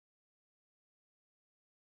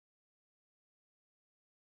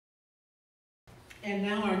And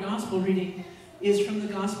now our gospel reading is from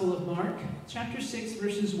the Gospel of Mark, chapter 6,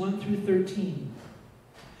 verses 1 through 13.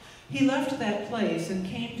 He left that place and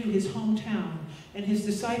came to his hometown, and his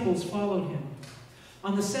disciples followed him.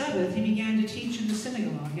 On the Sabbath, he began to teach in the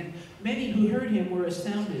synagogue, and many who heard him were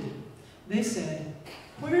astounded. They said,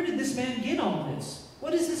 "Where did this man get all this?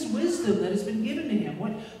 What is this wisdom that has been given to him?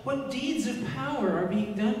 What deeds of power are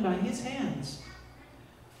being done by his hands?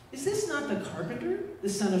 Is this not the carpenter, the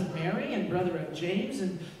son of Mary, and brother of James,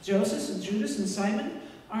 and Joseph, and Judas, and Simon?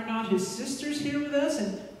 Are not his sisters here with us?"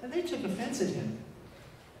 And they took offense at him.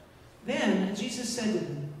 Then Jesus said to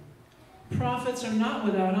them, "Prophets are not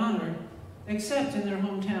without honor, except in their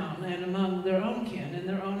hometown, and among their own kin, in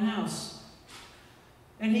their own house."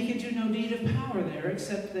 And he could do no deed of power there,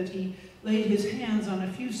 except that he laid his hands on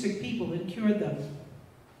a few sick people and cured them.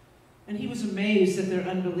 And he was amazed at their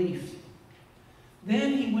unbelief.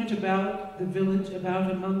 Then he went about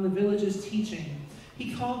among the villages teaching.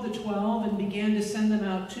 He called the 12 and began to send them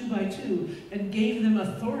out 2 by 2 and gave them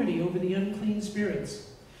authority over the unclean spirits.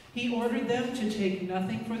 He ordered them to take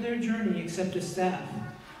nothing for their journey except a staff,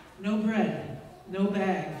 no bread, no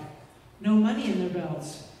bag, no money in their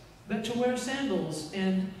belts, but to wear sandals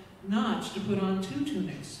and not to put on 2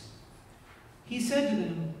 tunics. He said to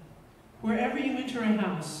them, "Wherever you enter a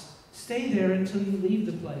house, stay there until you leave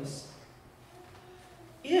the place.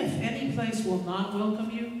 If any place will not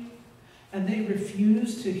welcome you, and they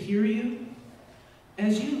refuse to hear you,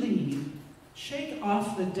 as you leave, shake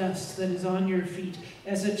off the dust that is on your feet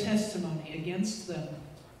as a testimony against them."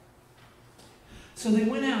 So they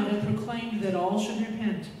went out and proclaimed that all should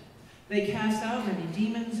repent. They cast out many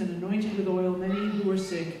demons and anointed with oil many who were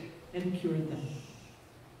sick and cured them.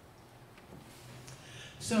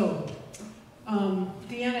 So,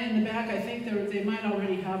 Deanna, in the back, I think they might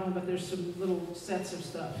already have them, but there's some little sets of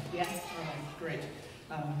stuff. Yeah? All right, great.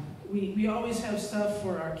 We always have stuff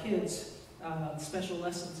for our kids, special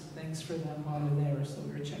lessons and things for them while they're there, so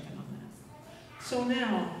we were checking on that. So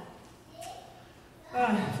now,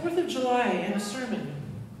 4th of July and a sermon.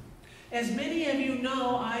 As many of you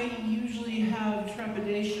know, I usually have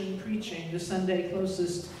trepidation preaching the Sunday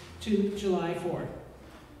closest to July 4th.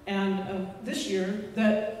 And this year,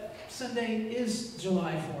 that Sunday is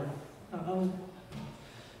July 4th.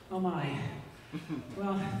 Oh my.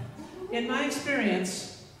 Well, in my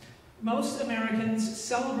experience, most Americans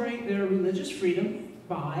celebrate their religious freedom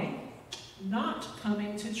by not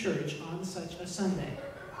coming to church on such a Sunday.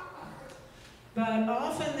 But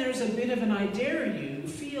often there's a bit of an "I dare you"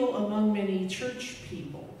 feel among many church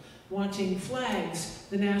people, wanting flags,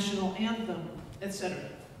 the national anthem, etc.,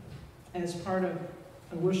 as part of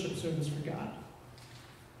a worship service for God.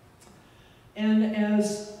 And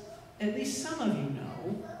as at least some of you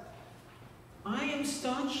know, I am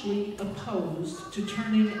staunchly opposed to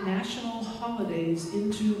turning national holidays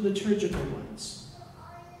into liturgical ones.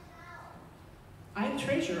 I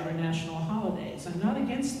treasure our national holidays. I'm not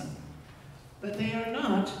against them. But they are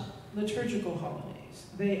not liturgical holidays.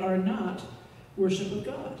 They are not worship of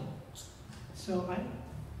God. So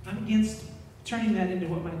I'm against turning that into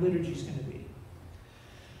what my liturgy is going to be.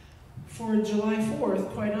 For July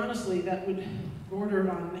 4th, quite honestly, that would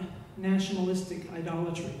border on nationalistic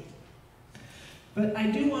idolatry. But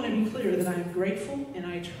I do want to be clear that I am grateful and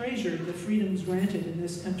I treasure the freedoms granted in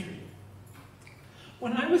this country.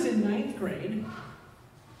 When I was in 9th grade,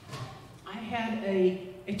 I had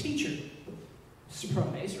a teacher.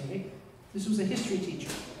 Surprise, right? This was a history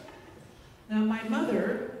teacher. Now, my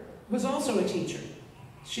mother was also a teacher.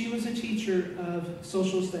 She was a teacher of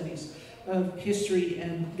social studies, of history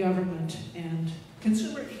and government and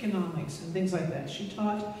consumer economics and things like that. She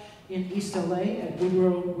taught in East LA at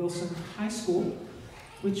Woodrow Wilson High School,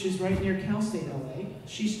 which is right near Cal State LA.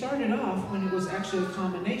 She started off when it was actually a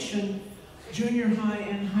combination junior high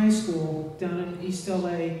and high school down in East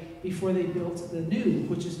LA before they built the new,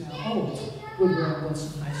 which is now old, Woodrow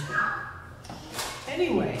Wilson High School.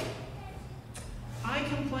 Anyway, I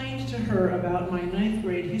complained to her about my 9th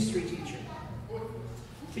grade history teacher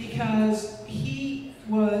because he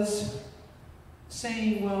was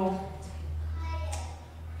saying, well,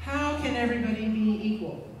 how can everybody be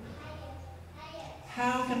equal?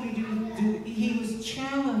 How can we do he was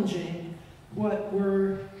challenging what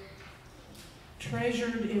were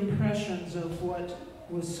treasured impressions of what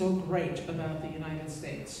was so great about the United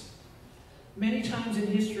States. Many times in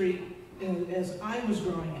history, as I was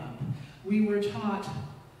growing up, we were taught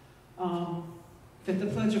that the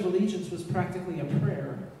Pledge of Allegiance was practically a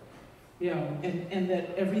prayer, and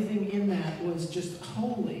that everything in that was just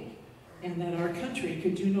holy, and that our country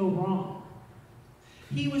could do no wrong.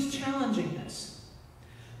 He was challenging this,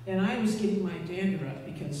 and I was getting my dander up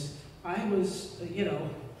because I was,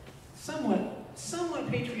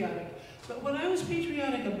 somewhat patriotic. But what I was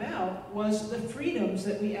patriotic about was the freedoms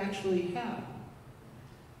that we actually have.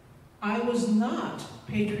 I was not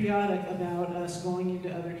patriotic about us going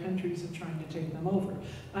into other countries and trying to take them over.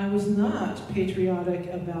 I was not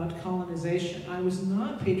patriotic about colonization. I was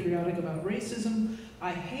not patriotic about racism.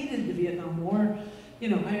 I hated the Vietnam War.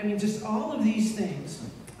 Just all of these things.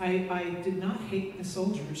 I did not hate the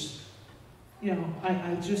soldiers.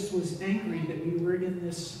 I just was angry that we were in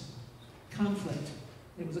this conflict.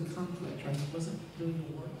 It was a conflict, right? It wasn't really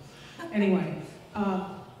a war. Anyway,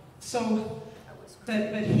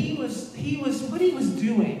 but he was what he was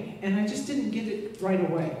doing, and I just didn't get it right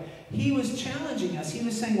away. He was challenging us. He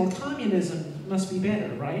was saying, well, communism must be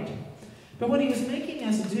better, right? But what he was making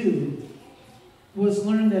us do was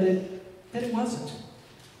learn that it wasn't.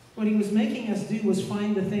 What he was making us do was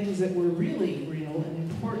find the things that were really real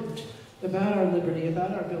and important about our liberty,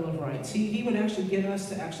 about our Bill of Rights. He would actually get us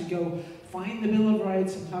to actually go find the Bill of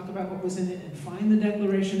Rights and talk about what was in it and find the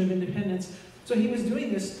Declaration of Independence. So he was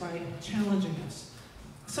doing this by challenging us.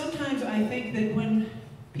 Sometimes I think that when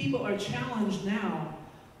people are challenged now,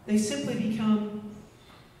 they simply become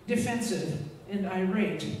defensive and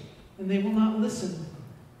irate, and they will not listen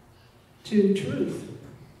to truth.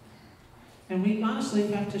 And we honestly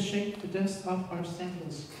have to shake the dust off our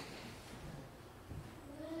sandals.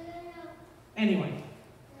 Anyway,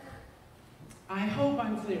 I hope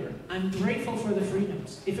I'm clear. I'm grateful for the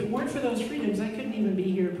freedoms. If it weren't for those freedoms, I couldn't even be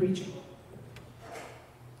here preaching.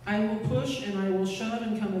 I will push and I will shove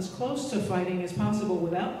and come as close to fighting as possible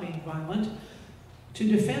without being violent to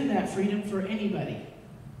defend that freedom for anybody,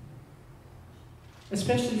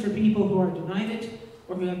 especially for people who are denied it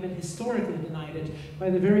or who have been historically denied it by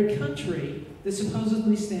the very country that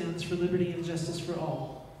supposedly stands for liberty and justice for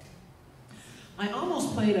all. I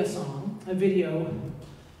almost played a video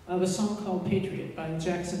of a song called Patriot by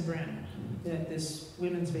Jackson Brown that this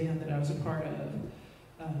women's band that I was a part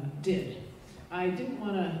of did. I didn't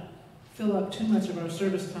want to fill up too much of our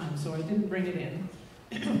service time, so I didn't bring it in.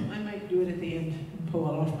 I might do it at the end and pull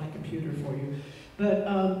it off my computer for you.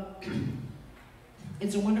 But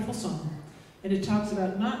it's a wonderful song, and it talks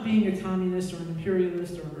about not being a communist or an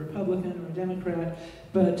imperialist or a Republican or a Democrat,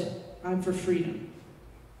 but I'm for freedom.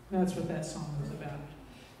 That's what that song was about.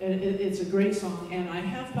 And it's a great song, and I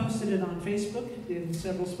have posted it on Facebook in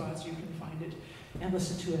several spots. You can find it and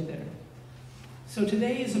listen to it there. So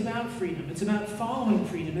today is about freedom. It's about following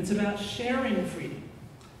freedom. It's about sharing freedom.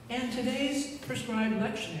 And today's prescribed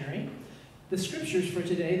lectionary, the scriptures for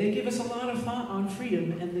today, they give us a lot of thought on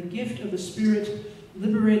freedom and the gift of the Spirit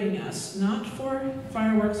liberating us, not for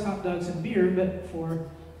fireworks, hot dogs, and beer, but for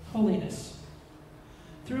holiness.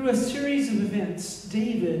 Through a series of events,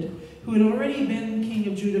 David, who had already been king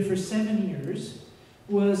of Judah for 7 years,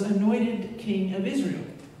 was anointed king of Israel.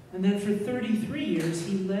 And then for 33 years,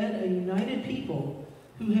 he led a united people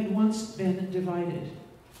who had once been divided.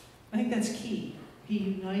 I think that's key. He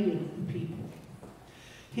united the people.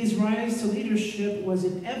 His rise to leadership was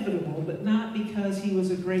inevitable, but not because he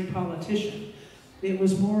was a great politician. It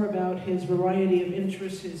was more about his variety of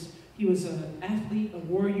interests. He was an athlete, a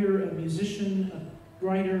warrior, a musician, a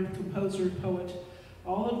writer, composer, poet,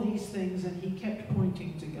 all of these things, and he kept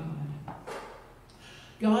pointing to God.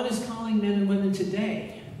 God is calling men and women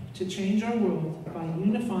today to change our world by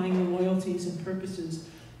unifying the loyalties and purposes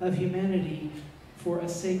of humanity for a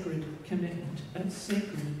sacred commitment, a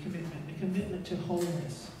commitment to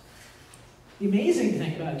holiness. The amazing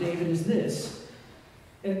thing about David is this.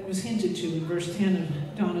 It was hinted to in verse 10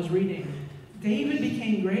 of Donna's reading. David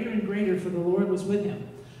became greater and greater, for the Lord was with him.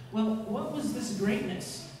 Well, what was this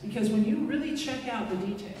greatness? Because when you really check out the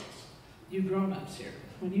details, you grown-ups here,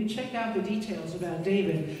 when you check out the details about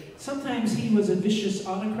David, sometimes he was a vicious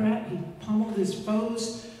autocrat. He pummeled his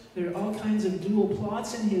foes. There are all kinds of dual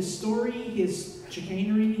plots in his story, his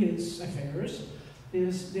chicanery, his affairs,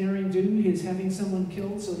 his daring do, his having someone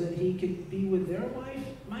killed so that he could be with their wife.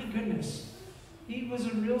 My goodness, he was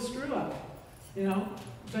a real screw-up,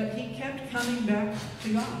 but he kept coming back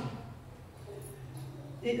to God.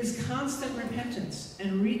 It is constant repentance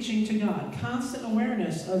and reaching to God, constant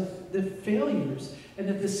awareness of the failures, and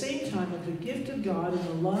at the same time of the gift of God and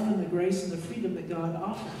the love and the grace and the freedom that God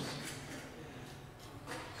offers.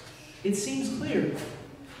 It seems clear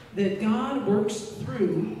that God works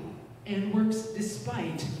through and works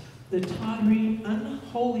despite the tawdry,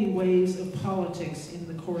 unholy ways of politics in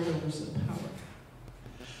the corridors of power.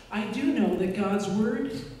 I do know that God's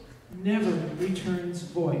word never returns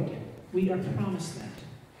void. We are promised that.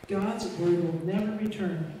 God's word will never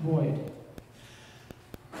return void.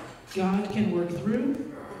 God can work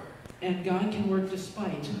through and God can work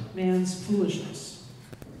despite man's foolishness.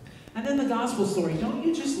 And then the gospel story. Don't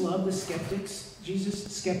you just love the skeptics,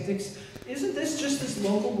 Jesus skeptics? Isn't this just this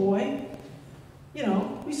local boy? You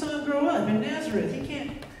know, we saw him grow up in Nazareth. He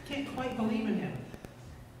can't quite believe in him.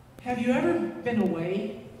 Have you ever been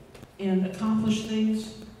away and accomplished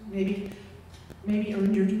things? Maybe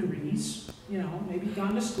earned your degrees, you know, maybe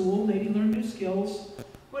gone to school, maybe learned new skills,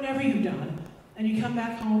 whatever you've done, and you come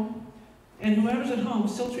back home, and whoever's at home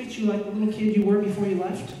still treats you like the little kid you were before you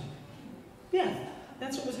left? Yeah,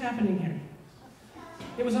 that's what was happening here.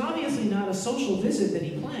 It was obviously not a social visit that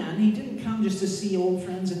he planned. He didn't come just to see old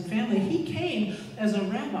friends and family. He came as a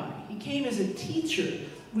rabbi. He came as a teacher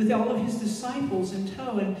with all of his disciples in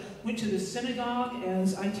tow and went to the synagogue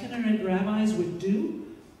as itinerant rabbis would do.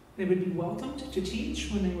 They would be welcomed to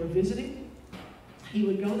teach when they were visiting. He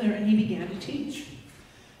would go there and he began to teach.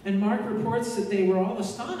 And Mark reports that they were all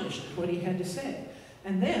astonished at what he had to say.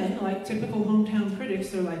 And then, like typical hometown critics,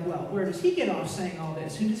 they're like, well, where does he get off saying all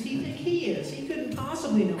this? Who does he think he is? He couldn't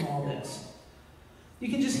possibly know all this. You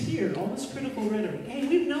can just hear all this critical rhetoric. Hey,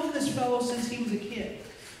 we've known this fellow since he was a kid.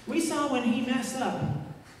 We saw when he messed up.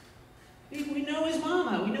 We know his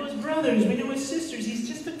mama, we know his brothers, we know his sisters. He's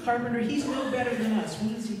just a carpenter. He's no better than us. Who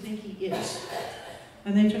does he think he is?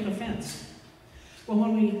 And they took offense. Well,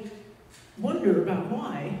 when we wonder about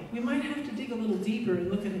why, we might have to dig a little deeper and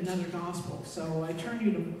look at another gospel. So I turn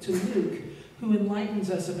you to Luke, who enlightens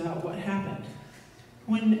us about what happened.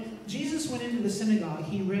 When Jesus went into the synagogue,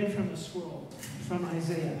 he read from a scroll from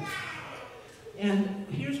Isaiah. And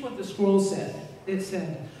here's what the scroll said. It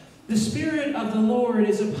said, "The Spirit of the Lord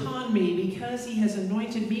is upon me because he has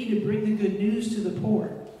anointed me to bring the good news to the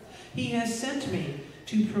poor. He has sent me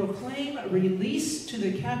to proclaim release to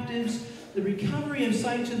the captives, the recovery of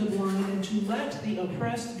sight to the blind, and to let the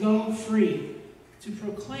oppressed go free, to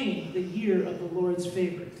proclaim the year of the Lord's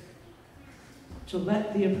favor." To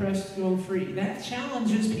let the oppressed go free. That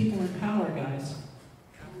challenges people in power, guys.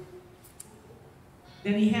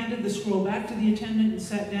 Then he handed the scroll back to the attendant and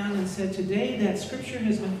sat down and said, "Today that scripture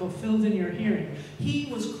has been fulfilled in your hearing." He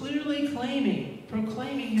was clearly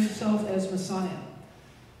proclaiming himself as Messiah.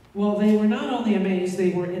 Well, they were not only amazed, they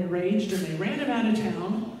were enraged, and they ran him out of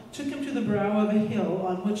town, took him to the brow of a hill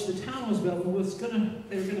on which the town was built, and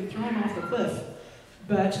they were going to throw him off the cliff.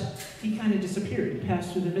 But he kind of disappeared. He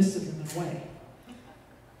passed through the midst of them and away.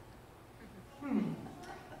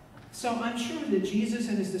 So I'm sure that Jesus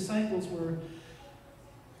and his disciples were,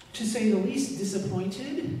 to say the least,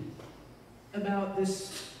 disappointed about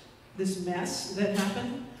this mess that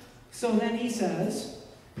happened. So then he says,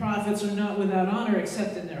 prophets are not without honor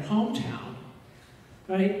except in their hometown.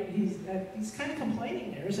 Right? He's kind of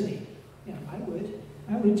complaining there, isn't he? Yeah, I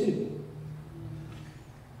would too.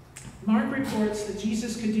 Mark reports that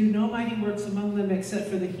Jesus could do no mighty works among them except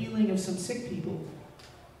for the healing of some sick people.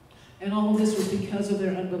 And all of this was because of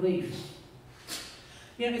their unbelief.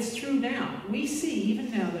 You know, it's true now. We see, even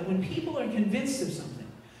now, that when people are convinced of something,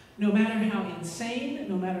 no matter how insane,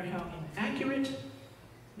 no matter how inaccurate,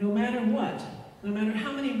 no matter what, no matter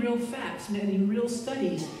how many real facts, many real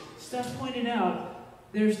studies, stuff pointed out,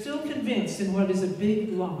 they're still convinced in what is a big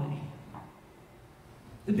lie.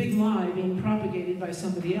 The big lie being propagated by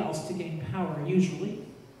somebody else to gain power, usually.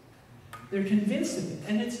 They're convinced of it,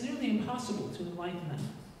 and it's nearly impossible to enlighten them.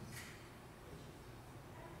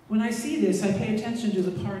 When I see this, I pay attention to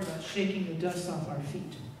the part about shaking the dust off our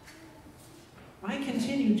feet. I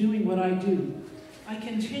continue doing what I do. I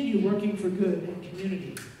continue working for good in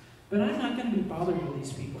community. But I'm not going to be bothered with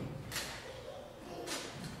these people.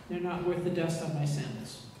 They're not worth the dust on my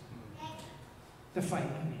sandals. The fight,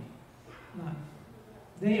 I mean. Not.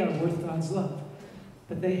 They are worth God's love,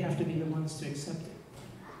 but they have to be the ones to accept it.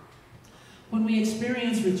 When we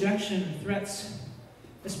experience rejection or threats,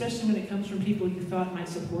 especially when it comes from people you thought might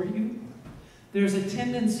support you, there's a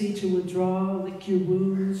tendency to withdraw, lick your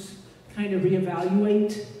wounds, kind of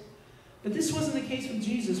reevaluate. But this wasn't the case with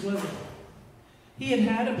Jesus, was it? He had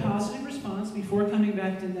had a positive response before coming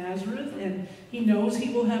back to Nazareth, and he knows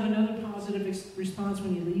he will have another positive response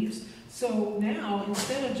when he leaves. So now,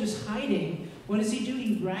 instead of just hiding, what does he do?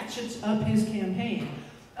 He ratchets up his campaign.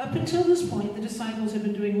 Up until this point, the disciples have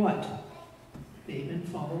been doing what? They've been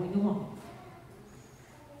following along.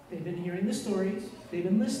 They've been hearing the stories. They've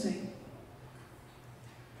been listening.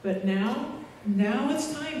 But now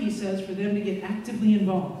it's time, he says, for them to get actively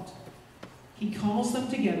involved. He calls them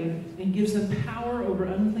together and gives them power over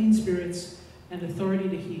unclean spirits and authority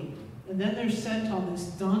to heal. And then they're sent on this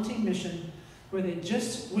daunting mission where they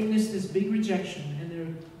just witnessed this big rejection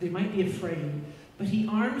and they might be afraid. But he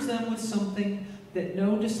arms them with something that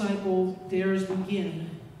no disciple dares begin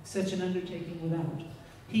such an undertaking without.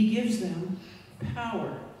 He gives them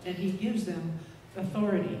power, and he gives them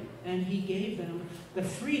authority, and he gave them the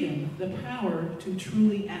freedom, the power to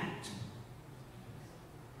truly act.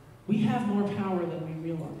 We have more power than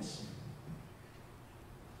we realize.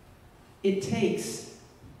 It takes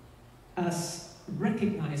us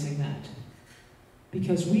recognizing that,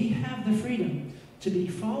 because we have the freedom to be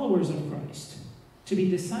followers of Christ, to be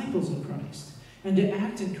disciples of Christ, and to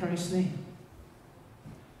act in Christ's name.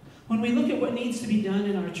 When we look at what needs to be done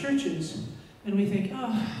in our churches, and we think,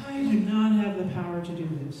 oh, I do not have the power to do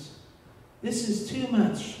this. This is too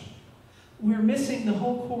much. We're missing the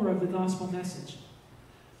whole core of the gospel message.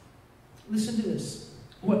 Listen to this.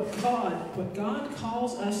 What God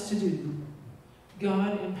calls us to do,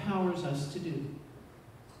 God empowers us to do.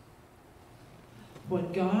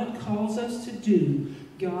 What God calls us to do,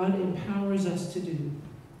 God empowers us to do.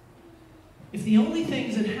 If the only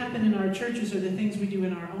things that happen in our churches are the things we do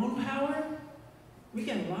in our own power, we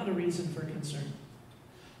get a lot of reason for concern.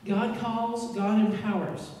 God calls, God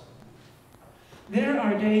empowers. There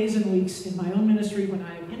are days and weeks in my own ministry when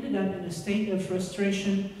I ended up in a state of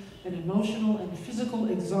frustration and emotional and physical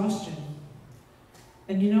exhaustion.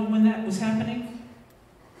 And you know when that was happening?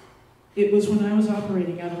 It was when I was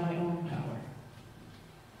operating out of my own power.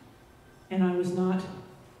 And I was not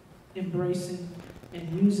embracing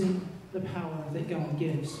and using the power that God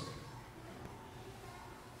gives.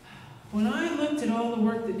 When I looked at all the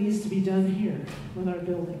work that needs to be done here with our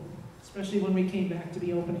building, especially when we came back to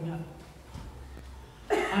be opening up,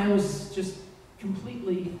 I was just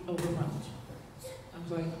completely overwhelmed. I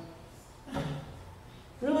was like,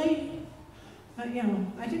 really? I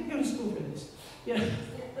didn't go to school for this. Yeah.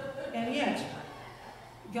 And yet,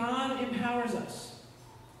 God empowers us.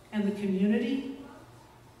 And the community,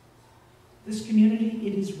 this community,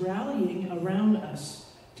 it is rallying around us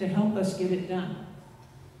to help us get it done.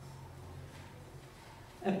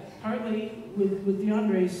 Partly with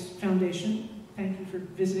DeAndre's foundation. Thank you for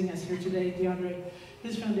visiting us here today, DeAndre.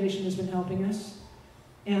 His foundation has been helping us.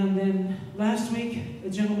 And then last week, a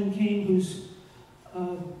gentleman came who's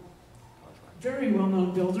a very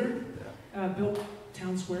well-known builder, built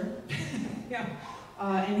Town Square. Yeah.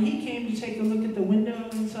 And he came to take a look at the window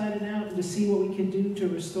inside and out and to see what we can do to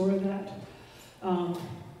restore that.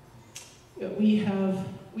 We have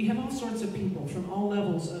all sorts of people from all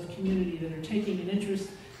levels of community that are taking an interest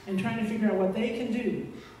and trying to figure out what they can do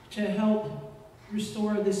to help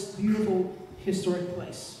restore this beautiful historic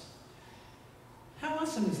place. How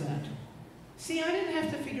awesome is that? See, I didn't have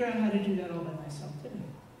to figure out how to do that all by myself, did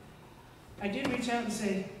I? I did reach out and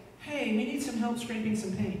say, hey, we need some help scraping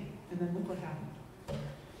some paint. And then look what happened.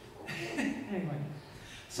 Anyway,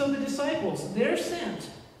 so the disciples, they're sent.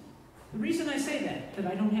 The reason I say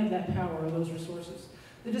that I don't have that power or those resources.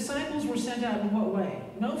 The disciples were sent out in what way?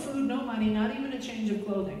 No food, no money, not even a change of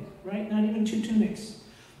clothing, right? Not even 2 tunics.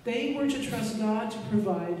 They were to trust God to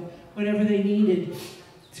provide whatever they needed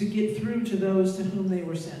to get through to those to whom they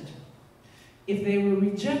were sent. If they were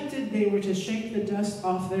rejected, they were to shake the dust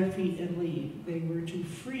off their feet and leave. They were to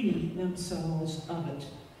free themselves of it.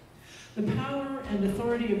 The power and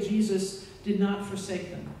authority of Jesus did not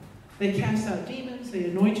forsake them. They cast out demons, they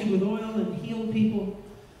anointed with oil and healed people.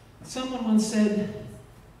 Someone once said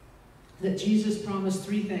that Jesus promised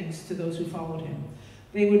 3 things to those who followed him.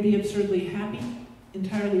 They would be absurdly happy,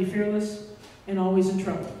 entirely fearless, and always in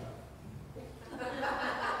trouble.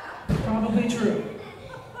 Probably true.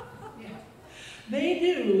 Yeah.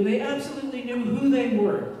 They absolutely knew who they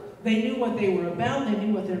were. They knew what they were about, they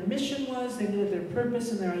knew what their mission was, they knew what their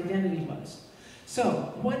purpose and their identity was.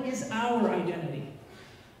 So, what is our identity?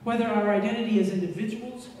 Whether our identity as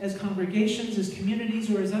individuals, as congregations, as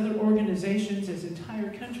communities, or as other organizations, as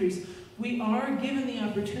entire countries, we are given the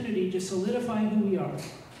opportunity to solidify who we are,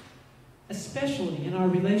 especially in our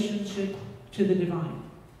relationship to the divine.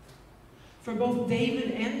 For both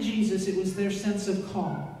David and Jesus, it was their sense of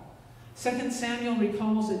call. 2 Samuel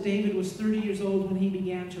recalls that David was 30 years old when he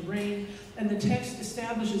began to reign, and the text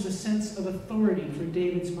establishes a sense of authority for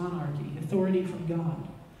David's monarchy, authority from God.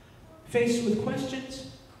 Faced with questions,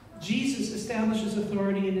 Jesus establishes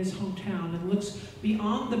authority in his hometown and looks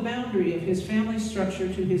beyond the boundary of his family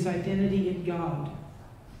structure to his identity in God.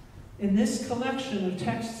 In this collection of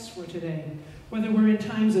texts for today, whether we're in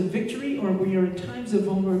times of victory or we are in times of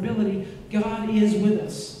vulnerability, God is with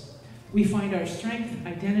us. We find our strength,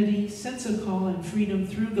 identity, sense of call, and freedom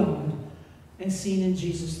through God, as seen in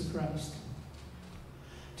Jesus the Christ.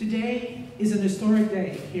 Today is an historic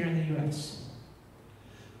day here in the U.S.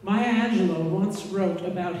 Maya Angelou once wrote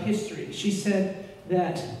about history. She said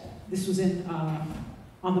that, this was in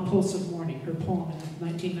On the Pulse of Morning, her poem in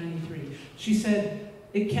 1993. She said,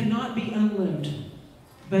 "It cannot be unlived,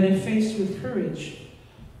 but if faced with courage,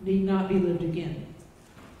 need not be lived again.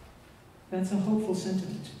 That's a hopeful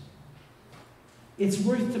sentiment. It's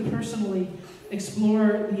worth to personally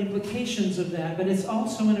explore the implications of that, but it's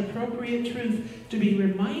also an appropriate truth to be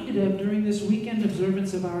reminded of during this weekend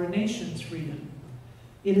observance of our nation's freedom.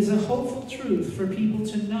 It is a hopeful truth for people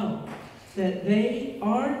to know that they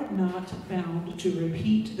are not bound to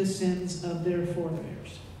repeat the sins of their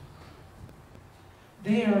forebears.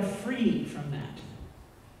 They are free from that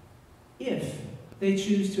if they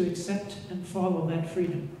choose to accept and follow that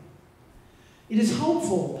freedom. It is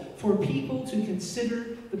hopeful for people to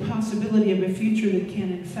consider the possibility of a future that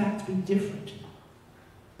can in fact be different.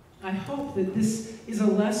 I hope that this is a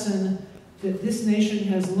lesson that this nation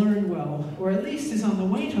has learned well, or at least is on the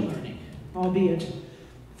way to learning, albeit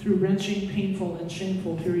through wrenching, painful, and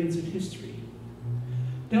shameful periods of history.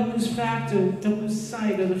 Don't lose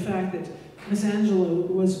sight of the fact that Miss Angela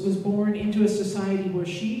was born into a society where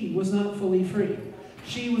she was not fully free.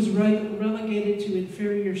 She was relegated to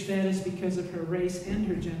inferior status because of her race and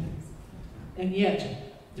her gender. And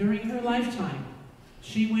yet, during her lifetime,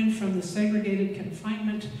 she went from the segregated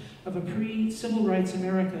confinement of a pre-civil rights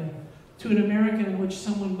America to an America in which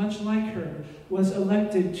someone much like her was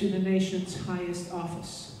elected to the nation's highest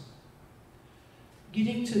office.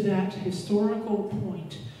 Getting to that historical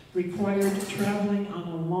point required traveling on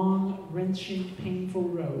a long, wrenching, painful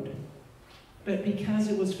road. But because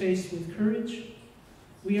it was faced with courage,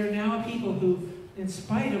 we are now a people who, in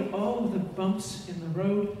spite of all of the bumps in the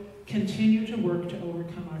road, continue to work to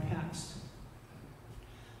overcome our past.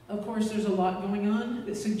 Of course, there's a lot going on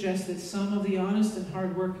that suggests that some of the honest and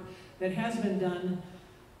hard work that has been done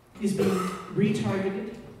is being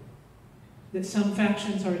retargeted, that some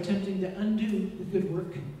factions are attempting to undo the good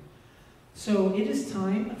work. So it is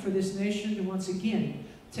time for this nation to once again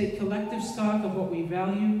take collective stock of what we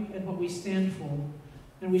value and what we stand for,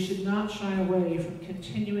 and we should not shy away from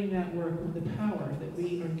continuing that work with the power that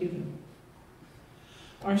we are given.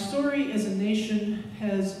 Our story as a nation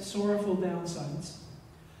has sorrowful downsides.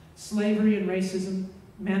 Slavery and racism,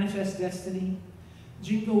 manifest destiny,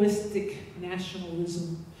 jingoistic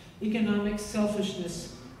nationalism, economic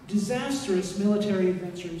selfishness, disastrous military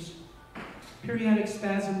adventures, periodic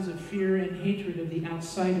spasms of fear and hatred of the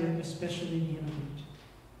outsider, especially the immigrant.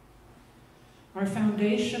 Our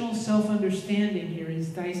foundational self-understanding here is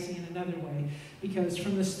dicey in another way, because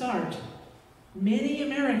from the start, many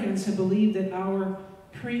Americans have believed that our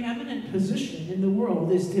preeminent position in the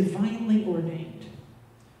world is divinely ordained,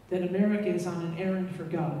 that America is on an errand for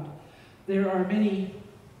God. There are many,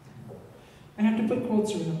 I have to put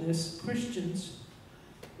quotes around this, Christians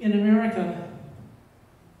in America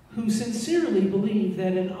who sincerely believe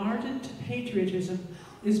that an ardent patriotism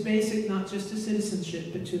is basic not just to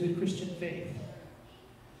citizenship, but to the Christian faith.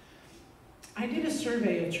 I did a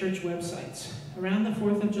survey of church websites around the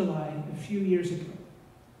 4th of July a few years ago.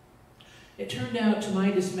 It turned out, to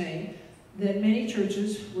my dismay, that many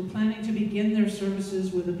churches were planning to begin their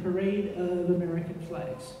services with a parade of American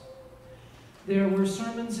flags. There were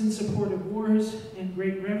sermons in support of wars and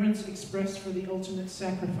great reverence expressed for the ultimate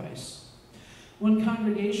sacrifice. One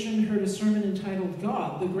congregation heard a sermon entitled,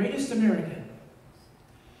 "God, the Greatest American."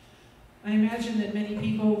 I imagine that many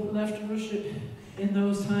people left worship in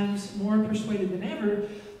those times more persuaded than ever.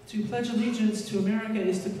 To pledge allegiance to America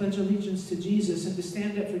is to pledge allegiance to Jesus, and to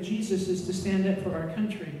stand up for Jesus is to stand up for our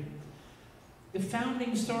country. The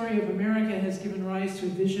founding story of America has given rise to a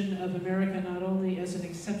vision of America not only as an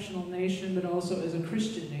exceptional nation, but also as a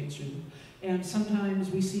Christian nation. And sometimes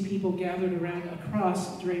we see people gathered around a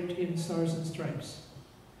cross draped in stars and stripes.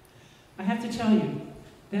 I have to tell you,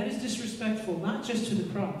 that is disrespectful not just to the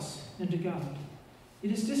cross and to God.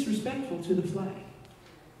 It is disrespectful to the flag.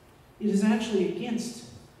 It is actually against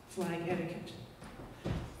flag etiquette.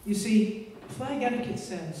 You see, flag etiquette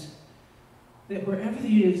says that wherever the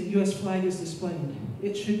U.S. flag is displayed,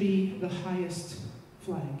 it should be the highest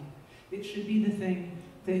flag. It should be the thing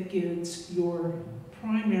that gives your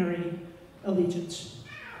primary allegiance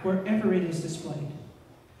wherever it is displayed.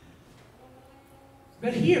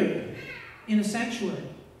 But here, in a sanctuary,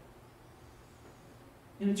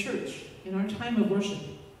 in a church, in our time of worship,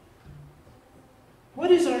 what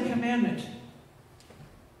is our commandment?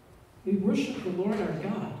 We worship the Lord our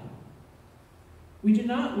God. We do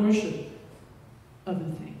not worship other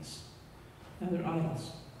things, other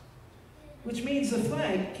idols. Which means the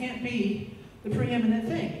flag can't be the preeminent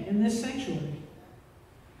thing in this sanctuary.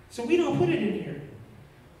 So we don't put it in here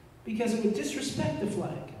because it would disrespect the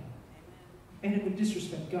flag and it would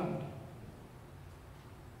disrespect God.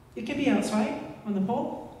 It can be outside on the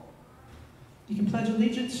pole. You can pledge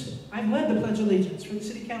allegiance. I've led the Pledge of Allegiance for the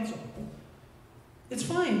City Council. It's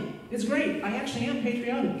fine. It's great. I actually am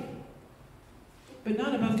patriotic. But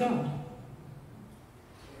not above God.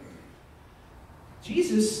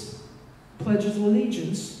 Jesus pledges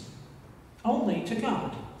allegiance only to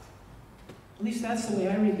God. At least that's the way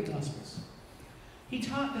I read the Gospels. He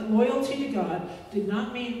taught that loyalty to God did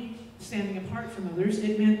not mean standing apart from others.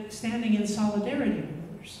 It meant standing in solidarity with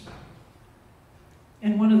others.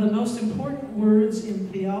 And one of the most important words in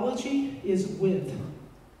theology is with.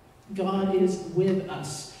 God is with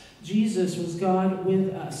us. Jesus was God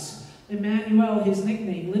with us. Emmanuel, his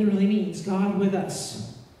nickname, literally means God with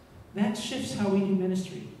us. That shifts how we do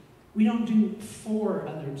ministry. We don't do for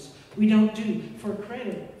others. We don't do for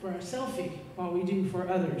credit, for our selfie, while we do for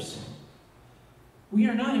others. We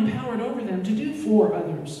are not empowered over them to do for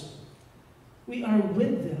others. We are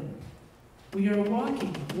with them. We are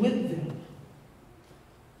walking with them.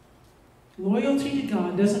 Loyalty to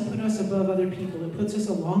God doesn't put us above other people. It puts us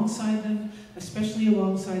alongside them, especially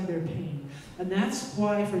alongside their pain. And that's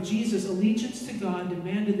why, for Jesus, allegiance to God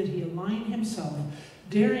demanded that he align himself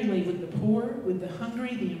daringly with the poor, with the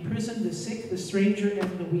hungry, the imprisoned, the sick, the stranger,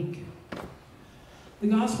 and the weak. The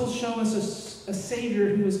Gospels show us a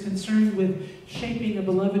Savior who was concerned with shaping a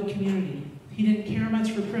beloved community. He didn't care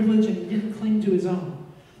much for privilege, and he didn't cling to his own.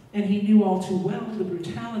 And he knew all too well the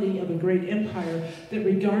brutality of a great empire that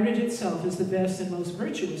regarded itself as the best and most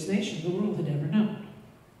virtuous nation the world had ever known.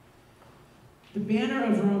 The banner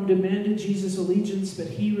of Rome demanded Jesus' allegiance, but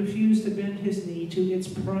he refused to bend his knee to its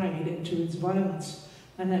pride and to its violence,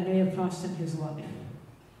 and that may have cost him his life.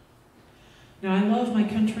 Now, I love my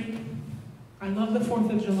country. I love the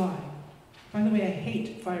 4th of July. By the way, I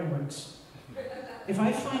hate fireworks. If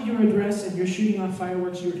I find your address and you're shooting off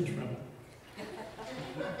fireworks, you're in trouble.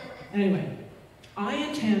 Anyway, I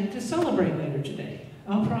intend to celebrate later today.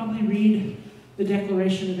 I'll probably read the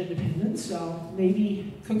Declaration of Independence. I'll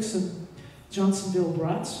maybe cook some Johnsonville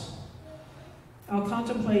brats. I'll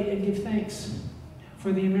contemplate and give thanks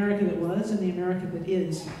for the America that was and the America that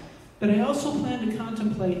is. But I also plan to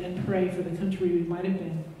contemplate and pray for the country we might have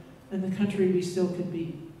been and the country we still could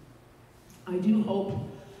be. I do hope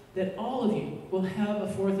that all of you will have a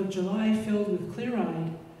 4th of July filled with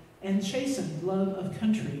clear-eyed and chastened love of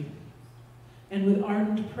country, and with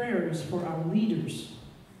ardent prayers for our leaders,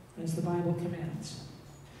 as the Bible commands.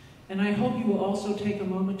 And I hope you will also take a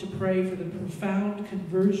moment to pray for the profound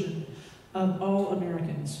conversion of all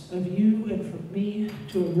Americans, of you and from me,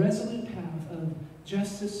 to a resolute path of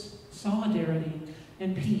justice, solidarity,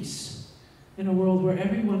 and peace in a world where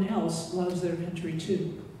everyone else loves their country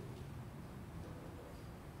too.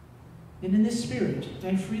 And in this spirit,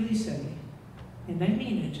 I freely say, and I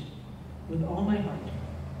mean it with all my heart,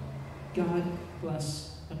 God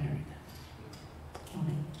bless